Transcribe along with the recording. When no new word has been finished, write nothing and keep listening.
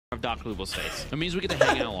of Dr. Lupo's face. It means we get to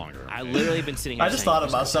hang out longer. I literally been sitting here. I just thought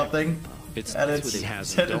about something. It's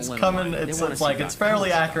coming. It's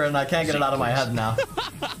fairly accurate, and I can't get it out of my head now.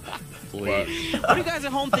 Please. What are you guys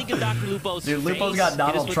at home thinking, Dr. Lupo's Dude, face? Lupo's got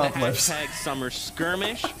Donald Trump lips. #summer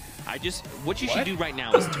skirmish. What you should do right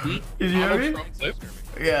now is tweet. Did you hear me?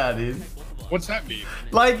 Yeah, dude. What's that mean?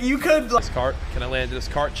 Like, you could. This cart. Can I land in this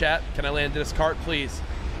cart, chat? Can I land in this cart, please?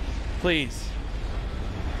 Please.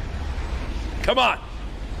 Come on.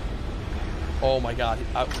 Oh my God,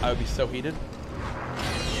 I would be so heated.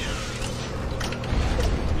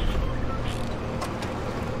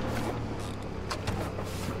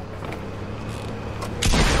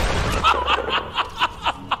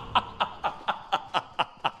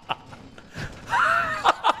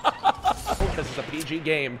 Because it's a PG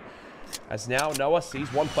game. As now Noah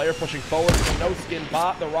sees one player pushing forward with a no-skin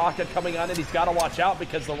bot. The rocket coming on in. He's got to watch out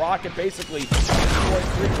because the rocket basically destroys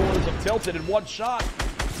 3/4 of Tilted in one shot.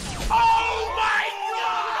 Oh my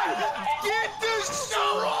God! Get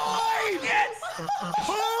destroyed! Yes!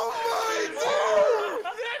 Oh my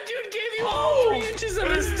God! That dude gave you 3 inches of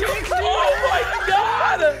his dick, dude! Oh my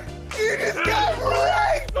God! You just got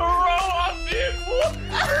right!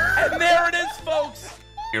 And there it is, folks!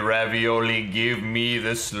 Ravioli, give me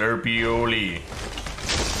the Slurpeoli.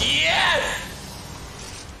 Yes!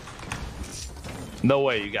 No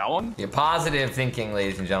way, you got one? Yeah, positive thinking,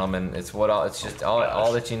 ladies and gentlemen. It's just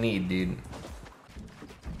all that you need, dude.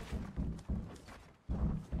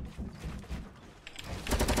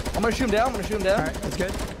 I'm gonna shoot him down. Alright, that's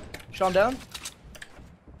good. Shot him down.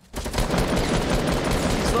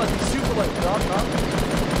 He's look, he's super low. Drop.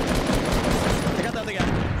 I got the other guy.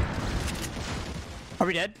 Are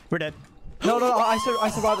we dead? We're dead. No, I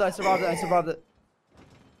survived it.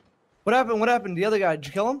 What happened? The other guy, did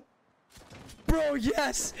you kill him? Bro,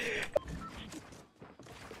 yes!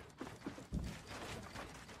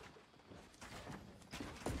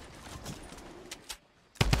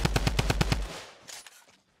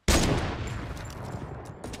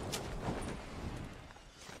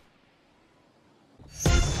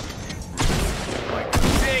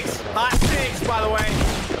 Hot 6, by the way.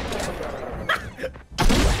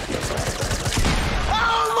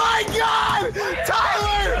 Oh my God!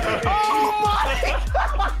 Tyler! Oh my God!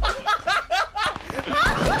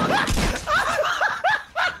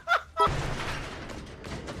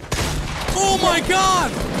 Oh my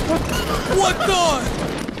God! What the?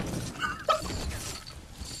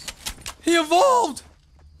 He evolved!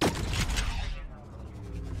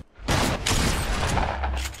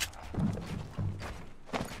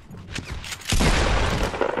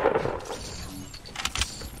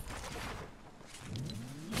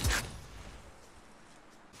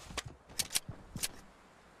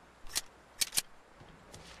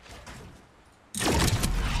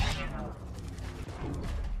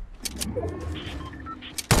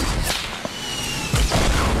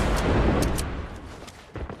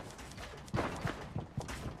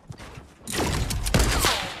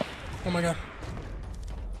 Oh my God.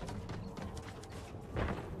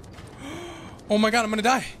 Oh my God, I'm gonna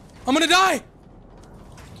die. I'm gonna die!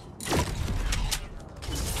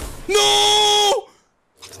 No!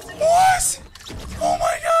 What? Oh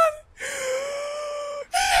my God!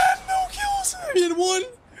 He had no kills. He had one.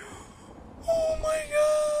 Oh my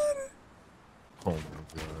God. Oh my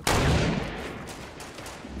God.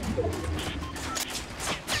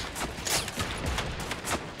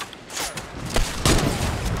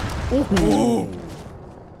 Ooh.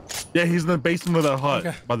 Yeah, he's in the basement of that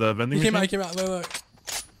hut by the vending machine. He came out. Look.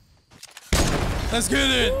 Let's get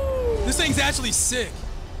it. This thing's actually sick.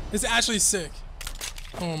 It's actually sick.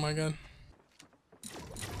 Oh my God.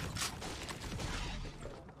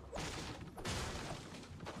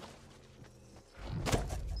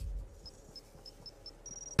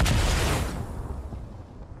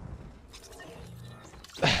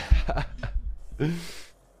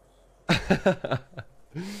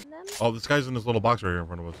 Oh, this guy's in this little box right here in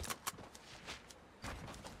front of us.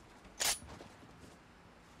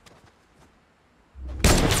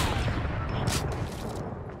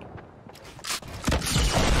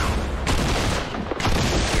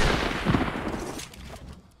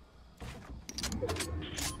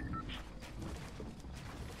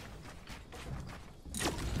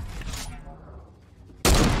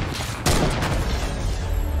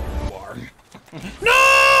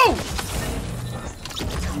 No!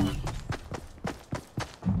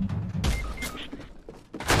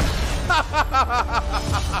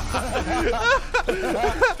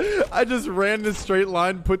 I just ran this straight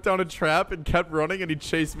line, put down a trap, and kept running, and he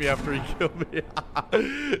chased me after he killed me.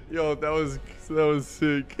 Yo, that was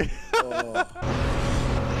sick. Oh.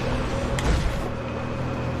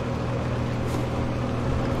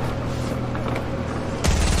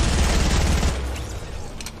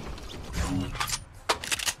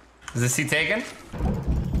 Is this seat taken?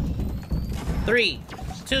 3,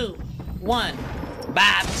 2, 1. Bye.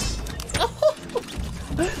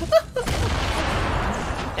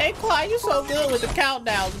 Hey, Clyde, you're so good with the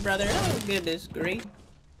countdowns, brother. Oh, goodness grief.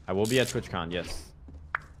 I will be at TwitchCon, yes.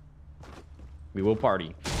 We will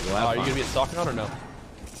party. We'll have Are you fun. gonna be at SockCon or no?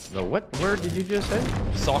 No, what word did you just say?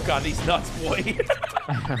 Sock on these nuts, boy.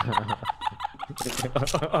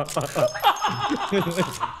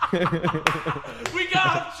 We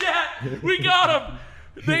got him, chat. We got him.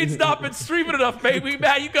 Nate's not been streaming enough, baby.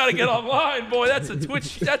 Matt, you gotta get online, boy. That's a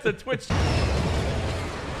Twitch. That's a Twitch.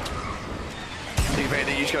 T-Pain,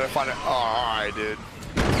 you just gotta find it. Oh, alright, dude.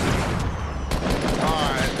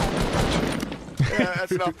 Alright. Yeah,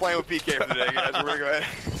 that's enough playing with PK for today, guys. We're gonna go ahead.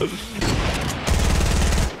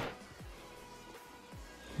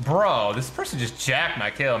 Bro, this person just jacked my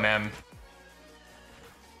kill, man.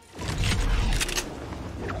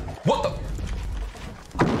 What the?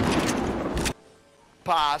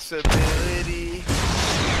 Possibility.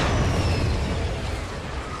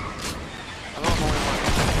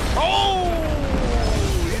 Oh!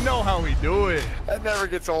 You know how we do it. That never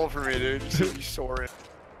gets old for me, dude. Just see me soaring.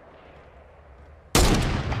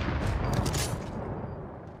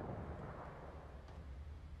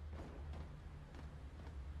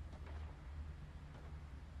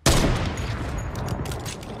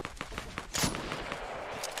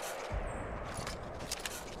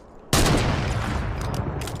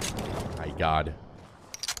 My God.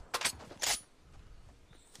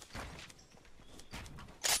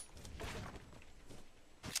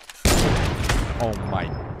 Oh my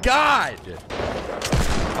God!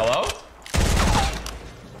 Hello?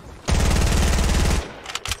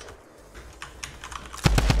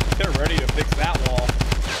 They're ready to fix that wall.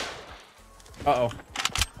 Uh-oh.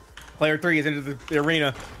 Player 3 is into the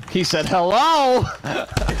arena. He said hello!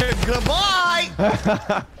 Goodbye!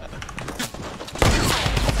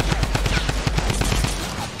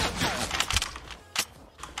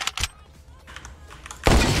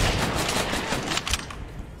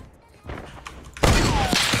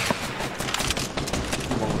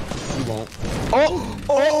 Oh!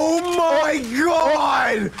 Oh my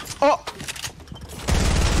God! Oh!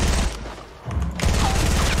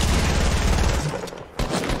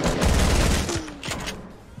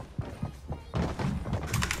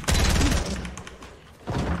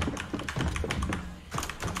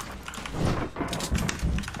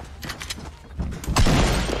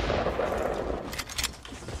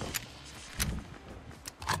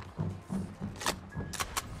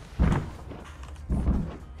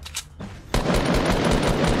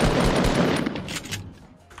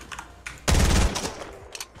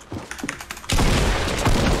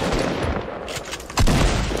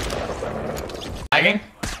 Lagging?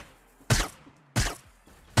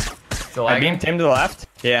 Still I lagging? beamed Tim to the left.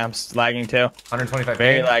 Yeah, I'm lagging too. 125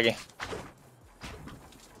 Very ping. laggy.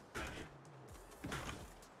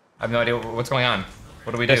 I have no idea what's going on.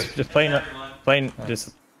 What do we do? Just playing,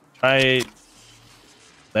 just try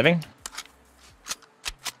living.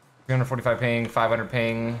 345 ping, 500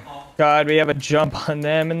 ping. God, we have a jump on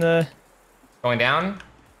them in the... Going down?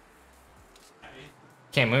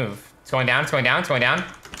 Can't move. It's going down, it's going down, it's going down.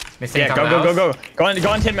 Yeah, go. Go on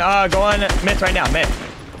Tim, go on mid right now, mid.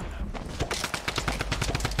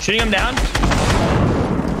 Shooting him down.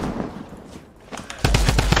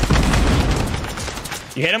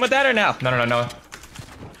 You hit him with that or no? No.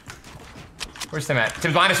 Where's Tim at?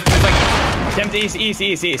 Tim's behind us. Tim's like... Tim to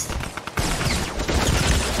east.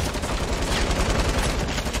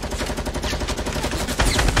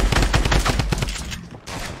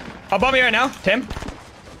 Above me right now, Tim.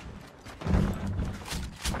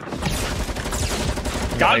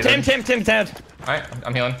 Got him, Tim. Alright,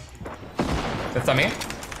 I'm healing. That's on me.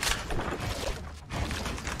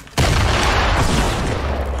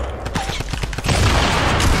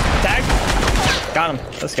 Tag. Got him.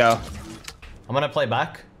 Let's go. I'm gonna play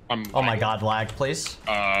back. Oh my God, lag, please.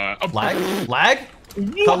 Lag? Lag? What?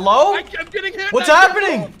 Hello? I'm getting hit. What's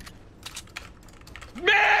happening?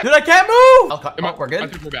 Man! Dude, I can't move! Oh, we're good? I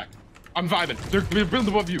think we're back. I'm vibing. They're building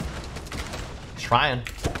above you. Trying.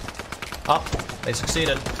 Oh, they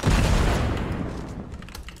succeeded.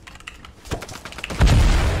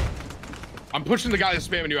 I'm pushing the guy that's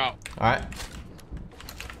spamming you out. Alright.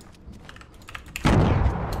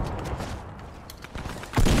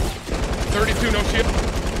 $32, no shield.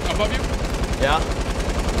 Above you? Yeah.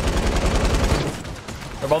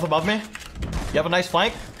 They're both above me. You have a nice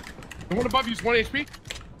flank. The one above you is 1 HP.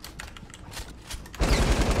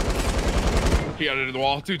 He got into the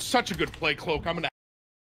wall. Dude, such a good play, Cloak. I'm gonna...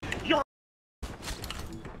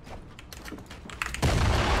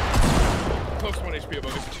 Cloak's 1 HP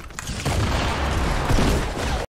above you.